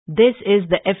This is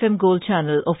the FM Gold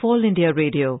channel of All India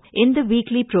Radio. In the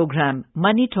weekly program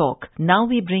Money Talk, now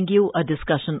we bring you a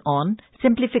discussion on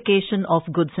simplification of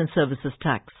goods and services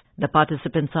tax. The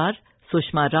participants are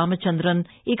Sushma Ramachandran,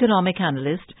 economic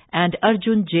analyst, and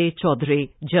Arjun J. Chaudhary,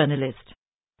 journalist.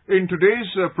 In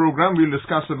today's program, we'll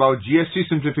discuss about GST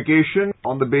simplification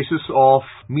on the basis of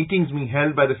meetings being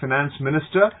held by the Finance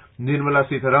Minister, Nirmala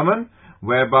Sitharaman,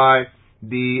 whereby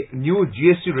the new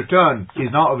GST return is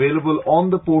now available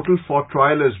on the portal for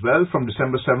trial as well from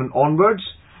December 7 onwards.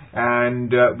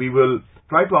 And we will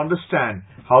try to understand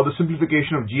how the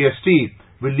simplification of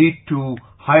GST will lead to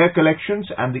higher collections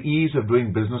and the ease of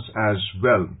doing business as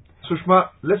well. Sushma,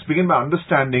 let's begin by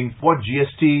understanding what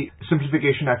GST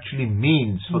simplification actually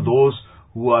means for those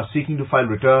who are seeking to file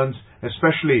returns,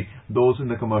 especially those in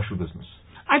the commercial business.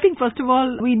 I think first of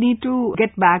all, we need to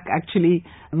get back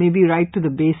maybe right to the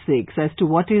basics as to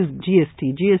what is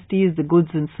GST. GST is the Goods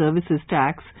and Services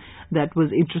Tax that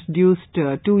was introduced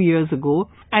 2 years ago,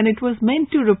 and it was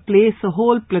meant to replace a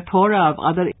whole plethora of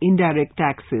other indirect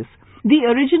taxes. The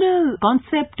original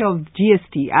concept of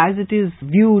GST, as it is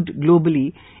viewed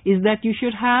globally, is that you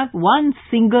should have one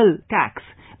single tax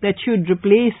that should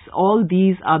replace all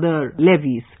these other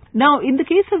levies. Now, in the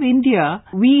case of India,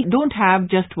 we don't have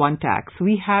just one tax.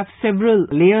 We have several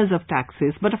layers of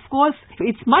taxes, but of course,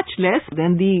 it's much less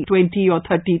than the 20 or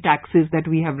 30 taxes that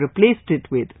we have replaced it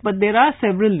with. But there are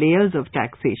several layers of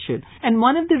taxation. And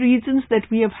one of the reasons that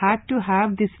we have had to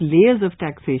have these layers of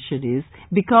taxation is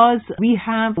because we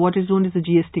have what is known as the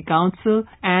GST Council,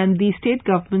 and the state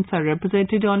governments are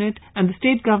represented on it, and the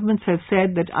state governments have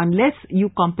said that unless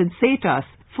you compensate us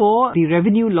for the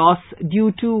revenue loss due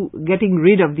to getting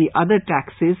rid of the other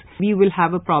taxes, we will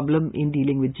have a problem in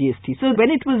dealing with GST. So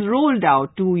when it was rolled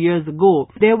out 2 years ago,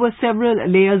 there were several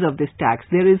layers of this tax.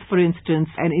 There is, for instance,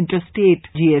 an interstate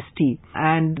GST,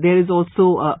 and there is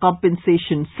also a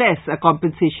compensation cess, a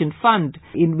compensation fund,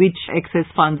 in which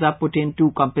excess funds are put in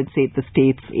to compensate the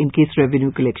states in case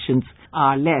revenue collections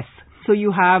are less. So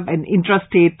you have an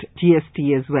intrastate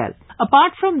GST as well.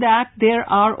 Apart from that, there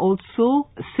are also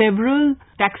several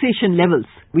taxation levels.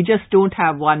 We just don't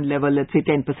have one level, let's say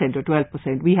 10% or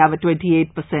 12%. We have a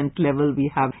 28% level,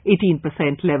 we have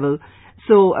 18% level.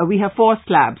 So we have 4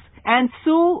 slabs. And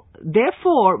so,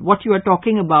 therefore, what you are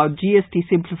talking about, GST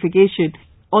simplification,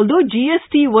 although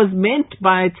GST was meant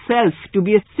by itself to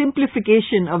be a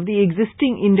simplification of the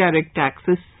existing indirect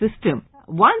taxes system,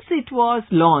 once it was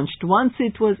launched, once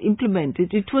it was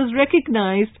implemented, it was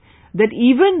recognized that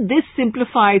even this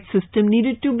simplified system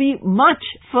needed to be much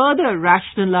further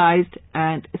rationalized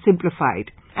and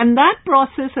simplified. And that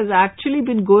process has actually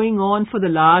been going on for the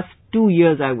last 2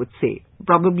 years, I would say.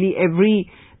 Probably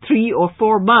every 3 or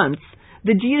 4 months,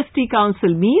 the GST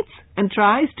Council meets and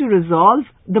tries to resolve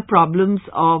the problems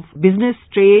of business,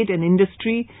 trade and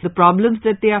industry, the problems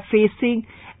that they are facing,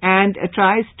 and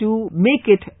tries to make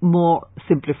it more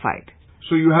simplified.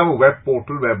 So you have a web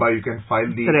portal whereby you can file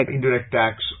the Correct. indirect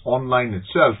tax online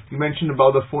itself. You mentioned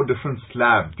about the 4 different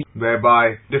slabs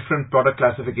whereby different product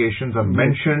classifications are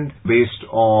mentioned based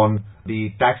on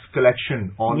the tax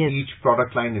collection on each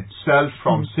product line itself,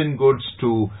 from sin goods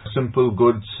to simple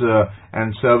goods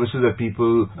and services that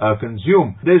people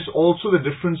consume. There's also the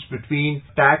difference between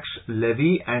tax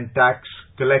levy and tax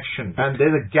collection. And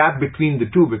there's a gap between the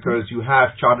two because you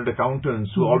have chartered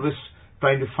accountants who always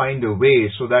trying to find a way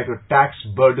so that your tax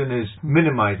burden is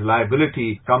minimized,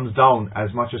 liability comes down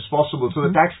as much as possible. So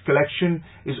the tax collection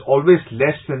is always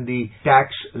less than the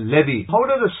tax levy. How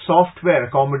does the software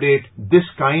accommodate this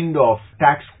kind of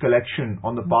tax collection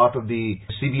on the part of the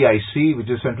CBIC, which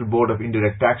is Central Board of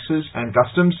Indirect Taxes and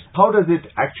Customs? How does it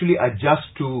actually adjust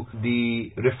to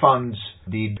the refunds,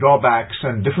 the drawbacks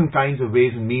and different kinds of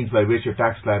ways and means by which your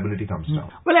tax liability comes down?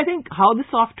 Well, I think how the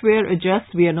software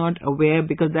adjusts, we are not aware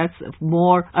because that's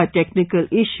more a technical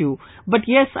issue. But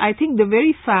yes, I think the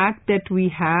very fact that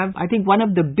we have, I think one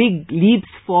of the big leaps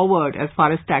forward as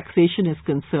far as taxation is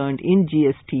concerned in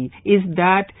GST is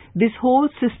that this whole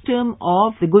system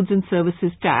of the goods and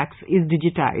services tax is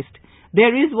digitized.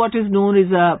 There is what is known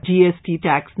as a GST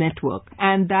tax network,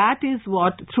 and that is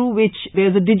through which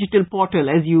there's a digital portal,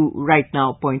 as you right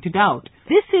now pointed out.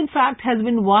 This, in fact, has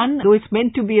been one, though it's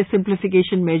meant to be a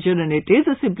simplification measure, and it is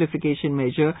a simplification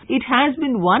measure, it has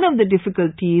been one of the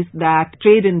difficulties that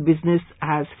trade and business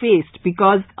has faced,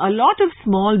 because a lot of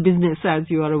small business, as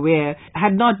you are aware,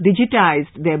 had not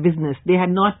digitized their business. They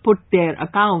had not put their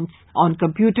accounts on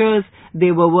computers.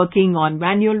 They were working on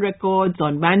manual records,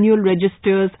 on manual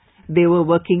registers. They were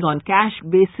working on cash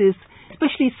basis.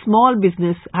 especially small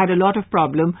business had a lot of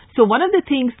problem. So one of the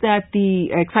things that the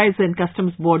Excise and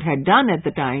Customs Board had done at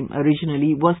the time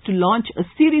originally was to launch a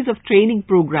series of training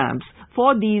programs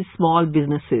for these small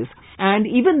businesses. And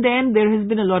even then, there has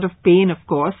been a lot of pain, of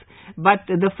course. But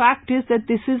the fact is that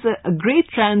this is a great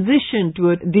transition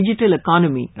to a digital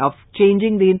economy of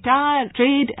changing the entire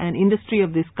trade and industry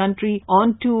of this country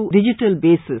onto digital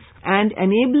basis and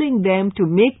enabling them to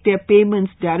make their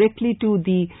payments directly to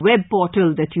the web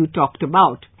portal that you talked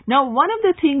about. Now, one of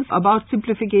the things about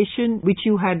simplification which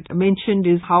you had mentioned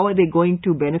is how are they going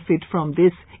to benefit from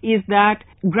this is that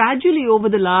gradually over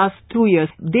the last 2 years,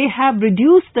 they have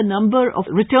reduced the number of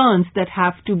returns that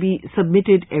have to be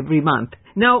submitted every month.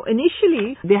 Now,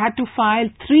 initially, they had to file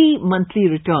 3 monthly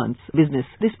returns, business.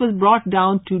 This was brought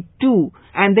down to 2,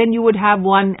 and then you would have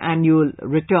 1 annual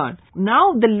return.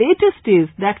 Now, the latest is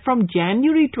that from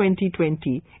January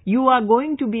 2020, you are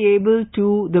going to be able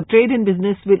to, the trade and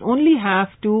business will only have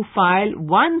to file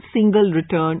 1 single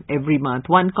return every month,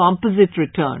 1 composite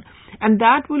return. And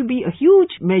that will be a huge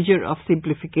measure of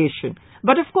simplification.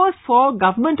 But of course, for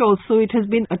government also, it has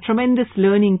been a tremendous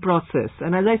learning process.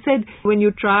 And as I said, when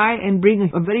you try and bring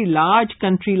a very large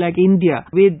country like India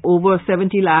with over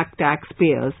 70 lakh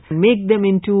taxpayers and make them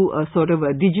into a sort of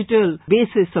a digital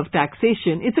basis of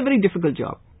taxation, it's a very difficult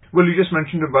job. Well, you just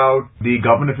mentioned about the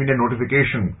Government of India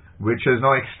notification, which has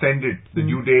now extended the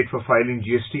due date for filing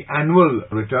GST annual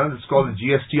returns. It's called the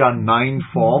GSTR 9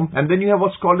 form. And then you have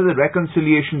what's called the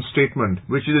reconciliation statement,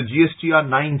 which is a GSTR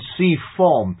 9C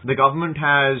form. The government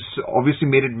has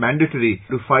obviously made it mandatory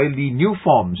to file the new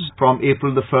forms from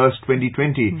April the 1st,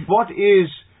 2020. What is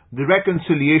the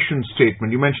reconciliation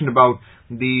statement? You mentioned about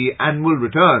the annual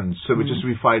returns, which is to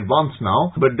be filed once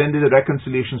now, but then there's a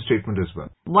reconciliation statement as well.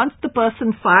 Once the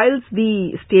person files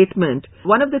the statement,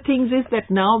 one of the things is that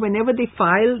now whenever they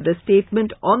file the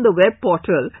statement on the web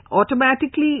portal,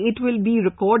 automatically it will be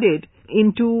recorded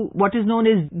into what is known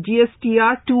as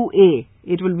GSTR 2A.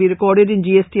 It will be recorded in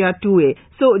GSTR 2A.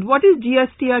 So what is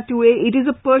GSTR 2A? It is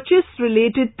a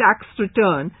purchase-related tax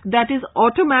return that is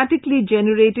automatically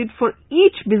generated for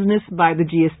each business by the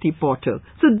GST portal.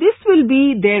 So this will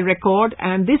be their record,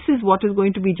 and this is what is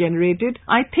going to be generated.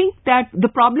 I think that the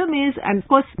problem is, and of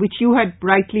course, which you had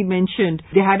rightly mentioned,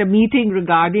 they had a meeting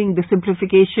regarding the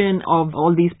simplification of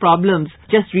all these problems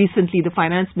just recently, the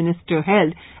finance minister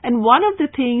held. And one of the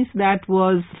things that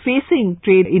was facing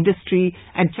trade industry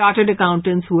and chartered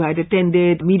accountants who had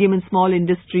attended, medium and small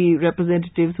industry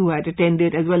representatives who had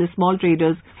attended, as well as small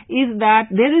traders, is that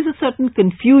there is a certain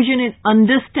confusion in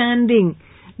understanding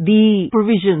the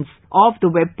provisions of the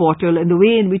web portal and the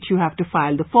way in which you have to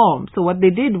file the form. So what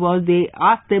they did was they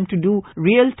asked them to do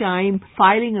real-time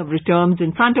filing of returns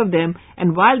in front of them,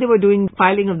 and while they were doing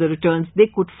filing of the returns, they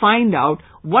could find out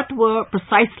what were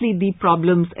precisely the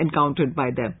problems encountered by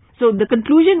them. So the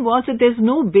conclusion was that there's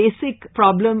no basic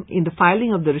problem in the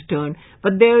filing of the return,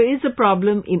 but there is a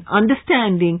problem in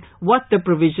understanding what the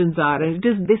provisions are, and it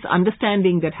is this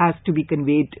understanding that has to be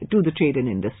conveyed to the trade and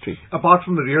industry. Apart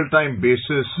from the real-time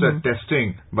basis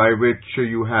testing by which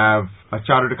you have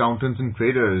chartered accountants and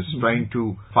traders trying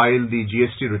to file the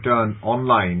GST return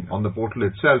online on the portal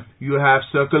itself, you have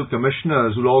circle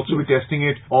commissioners who will also be testing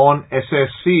it on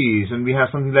SSCs, and we have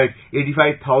something like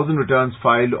 85,000 returns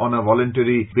filed on a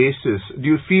voluntary basis. Do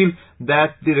you feel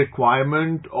that the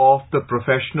requirement of the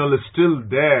professional is still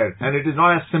there and it is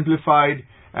not as simplified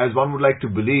as one would like to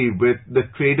believe, with the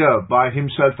trader by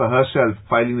himself or herself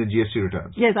filing the GST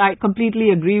returns? Yes, I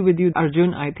completely agree with you,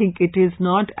 Arjun. I think it is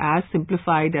not as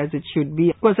simplified as it should be.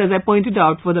 Of course, as I pointed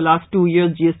out, for the last 2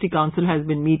 years, GST Council has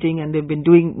been meeting and they've been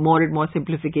doing more and more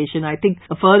simplification. I think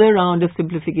a further round of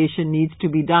simplification needs to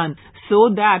be done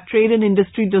so that trade and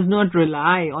industry does not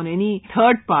rely on any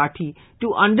third party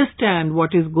to understand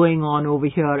what is going on over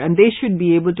here, and they should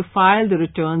be able to file the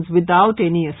returns without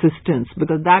any assistance,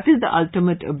 because that is the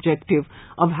ultimate objective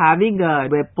of having a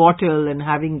web portal and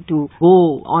having to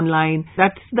go online.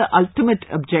 That's the ultimate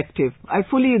objective. I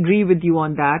fully agree with you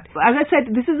on that. As I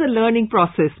said, this is a learning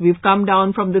process. We've come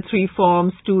down from the 3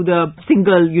 forms to the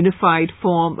single unified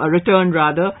form, return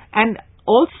rather, and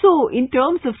also, in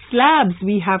terms of slabs,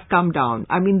 we have come down.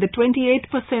 I mean, the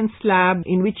 28% slab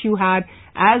in which you had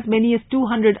as many as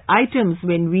 200 items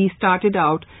when we started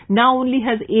out now only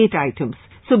has 8 items.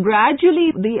 So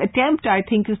gradually, the attempt, I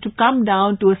think, is to come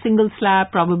down to a single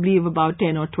slab probably of about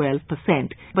 10 or 12%.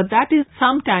 But that is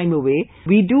some time away.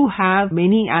 We do have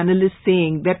many analysts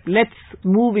saying that let's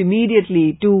move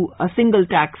immediately to a single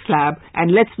tax slab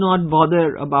and let's not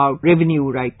bother about revenue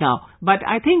right now. But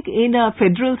I think in a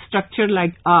federal structure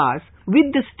like ours,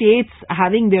 with the states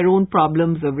having their own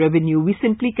problems of revenue, we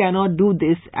simply cannot do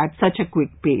this at such a quick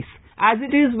pace. as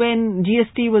it is when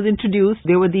GST was introduced,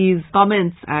 there were these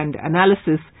comments and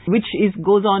analysis which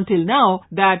goes on till now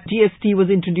that GST was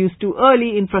introduced too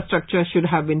early, infrastructure should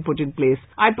have been put in place.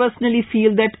 I personally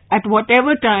feel that at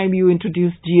whatever time you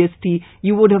introduced GST,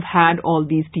 you would have had all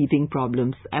these teething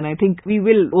problems, and I think we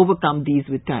will overcome these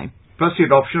with time. Plus, the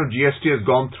adoption of GST has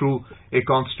gone through a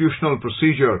constitutional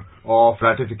procedure of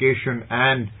ratification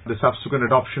and the subsequent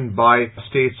adoption by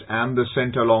states and the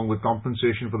centre, along with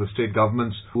compensation for the state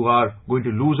governments who are going to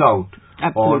lose out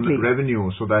Absolutely. on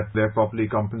revenue so that they're properly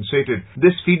compensated.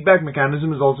 This feedback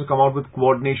mechanism has also come out with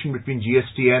coordination between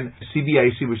GST and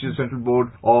CBIC, which is the Central Board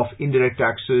of Indirect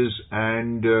Taxes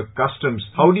and Customs.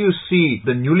 How do you see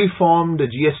the newly formed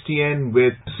GSTN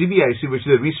with CBIC, which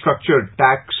is a restructured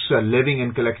tax levying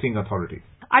and collecting authority?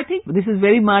 I think this is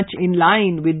very much in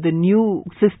line with the new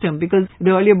system, because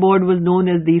the earlier board was known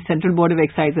as the Central Board of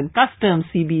Excise and Customs,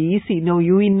 CBEC. No,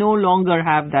 we no longer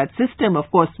have that system. Of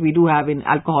course, we do have in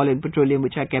alcohol and petroleum,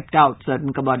 which I kept out,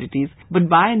 certain commodities. But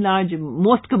by and large,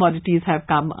 most commodities have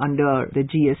come under the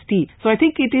GST. So I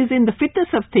think it is in the fitness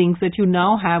of things that you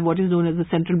now have what is known as the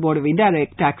Central Board of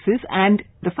Indirect Taxes, and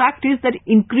the fact is that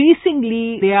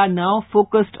increasingly they are now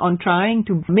focused on trying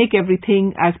to make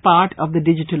everything as part of the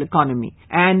digital economy.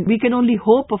 And we can only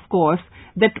hope, of course,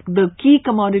 that the key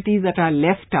commodities that are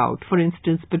left out, for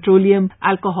instance, petroleum,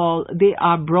 alcohol, they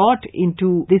are brought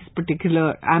into this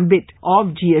particular ambit of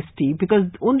GST, because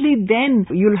only then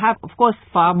you'll have, of course,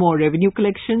 far more revenue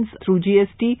collections through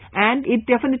GST, and it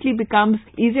definitely becomes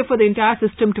easier for the entire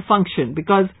system to function,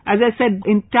 because, as I said,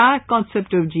 entire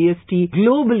concept of GST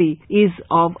globally is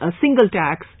of a single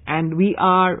tax, and we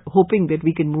are hoping that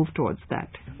we can move towards that.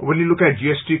 When you look at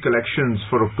GST collections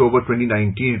for October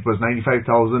 2019, it was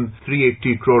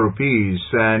 95,380 crore rupees,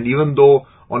 and even though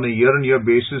on a year-on-year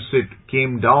basis it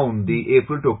came down, the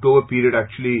April to October period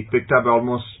actually picked up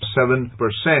almost 7%.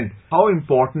 How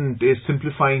important is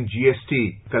simplifying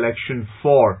GST collection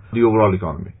for the overall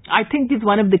economy? I think it's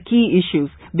one of the key issues,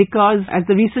 because as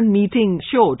the recent meeting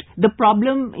showed, the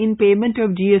problem in payment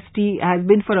of GST has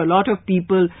been for a lot of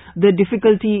people the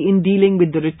difficulty in dealing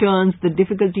with the returns, the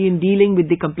difficulty in dealing with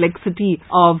the complexity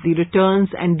of the returns,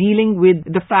 and dealing with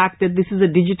the fact that this is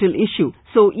a digital issue.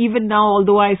 So even now,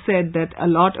 although I said that a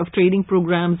lot of training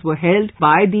programs were held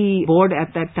by the board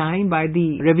at that time, by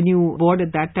the revenue board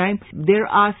at that time, there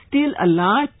are still a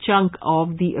large chunk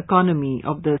of the economy,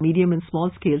 of the medium and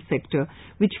small scale sector,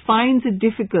 which finds it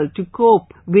difficult to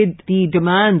cope with the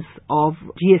demands of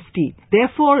GST.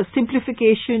 Therefore,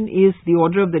 simplification is the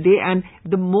order of the day, and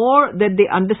the more that they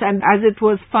understand, as it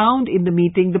was found in the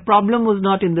meeting, the problem was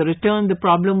not in the return, the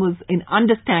problem was in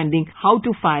understanding how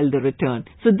to file the return.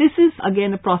 So this is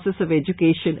again a process of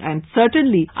education, and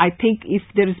certainly I think if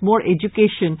there is more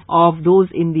education of those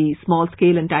in the small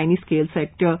scale and tiny scale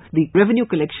sector, the revenue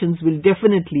collections will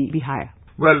definitely be higher.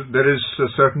 Well, there is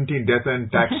certainty in death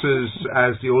and taxes,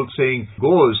 as the old saying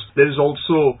goes. There is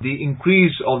also the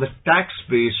increase of the tax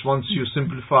base once you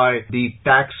simplify the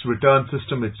tax return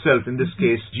system itself, in this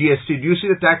case GST. Do you see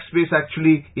the tax base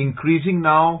actually increasing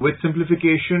now with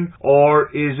simplification, or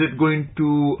is it going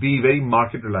to be very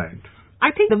market reliant? I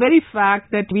think the very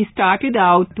fact that we started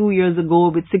out 2 years ago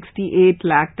with 68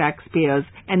 lakh taxpayers,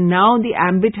 and now the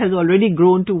ambit has already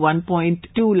grown to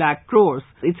 1.2 lakh crores.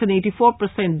 It's an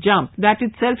 84% jump. That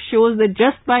itself shows that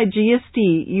just by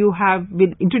GST, you have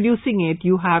been introducing it,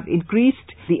 you have increased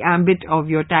the ambit of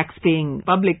your tax-paying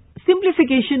public.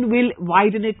 Simplification will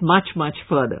widen it much, much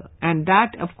further. And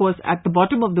that, of course, at the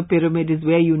bottom of the pyramid is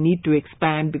where you need to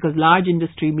expand, because large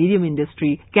industry, medium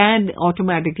industry can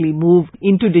automatically move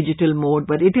into digital mode.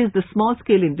 But it is the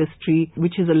small-scale industry,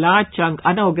 which is a large chunk,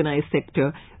 unorganized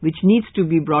sector, which needs to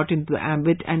be brought into the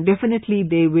ambit. And definitely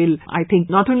they will, I think,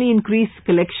 not only increase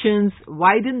collections,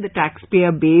 widen the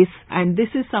taxpayer base. And this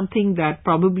is something that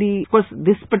probably, of course,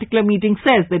 this particular meeting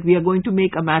says that we are going to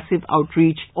make a massive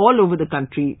outreach all over the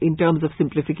country in terms of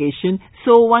simplification.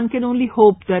 So one can only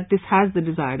hope that this has the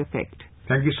desired effect.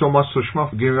 Thank you so much, Sushma,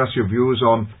 for giving us your views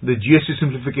on the GST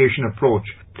simplification approach.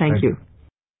 Thank you.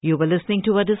 You were listening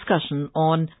to a discussion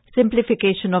on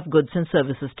simplification of goods and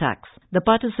services tax. The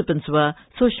participants were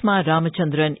Sushma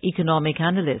Ramachandran, economic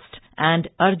analyst, and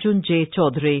Arjun J.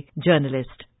 Chaudhary,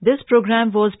 journalist. This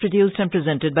program was produced and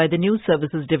presented by the News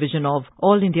Services Division of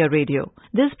All India Radio.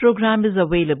 This program is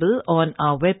available on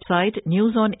our website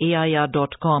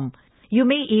newsonair.com. You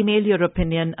may email your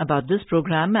opinion about this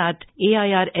program at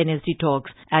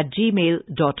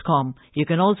airnsdtalks@gmail.com. You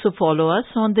can also follow us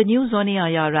on the News on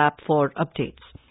AIR app for updates.